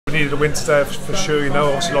needed a win today for sure. You know,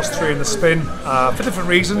 obviously lost 3 in the spin for different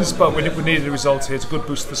reasons, but we needed a result here. It's a good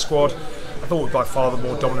boost to the squad. I thought we were by far the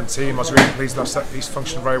more dominant team. I was really pleased that our set piece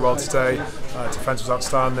functioned very well today. Defence was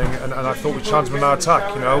outstanding, and I thought we challenged them in our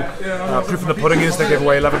attack. You know, proof in the pudding is they gave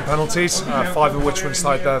away 11 penalties, 5 of which were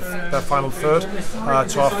inside their final third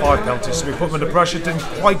to our 5 penalties. So we put them under pressure. Didn't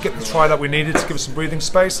quite get the try that we needed to give us some breathing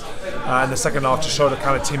space. And the second half just showed a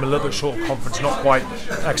kind of team a little bit short of confidence, not quite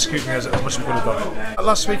executing as much as we could have done.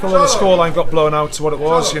 Last week, although the scoreline got blown out to what it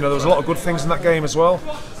was, you know, there was a lot of good things in that game as well.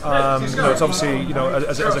 You know, it's obviously, you know,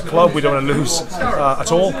 as a club, we don't want to lose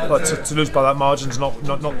at all, but to lose by that margin is not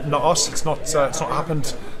us. It's not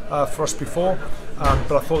happened for us before.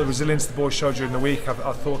 But I thought the resilience the boys showed during the week, I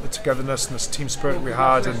thought the togetherness and the team spirit we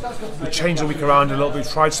had, and we changed the week around a little bit,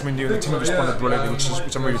 we tried something new, and the team responded brilliantly,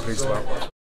 which I'm really pleased about.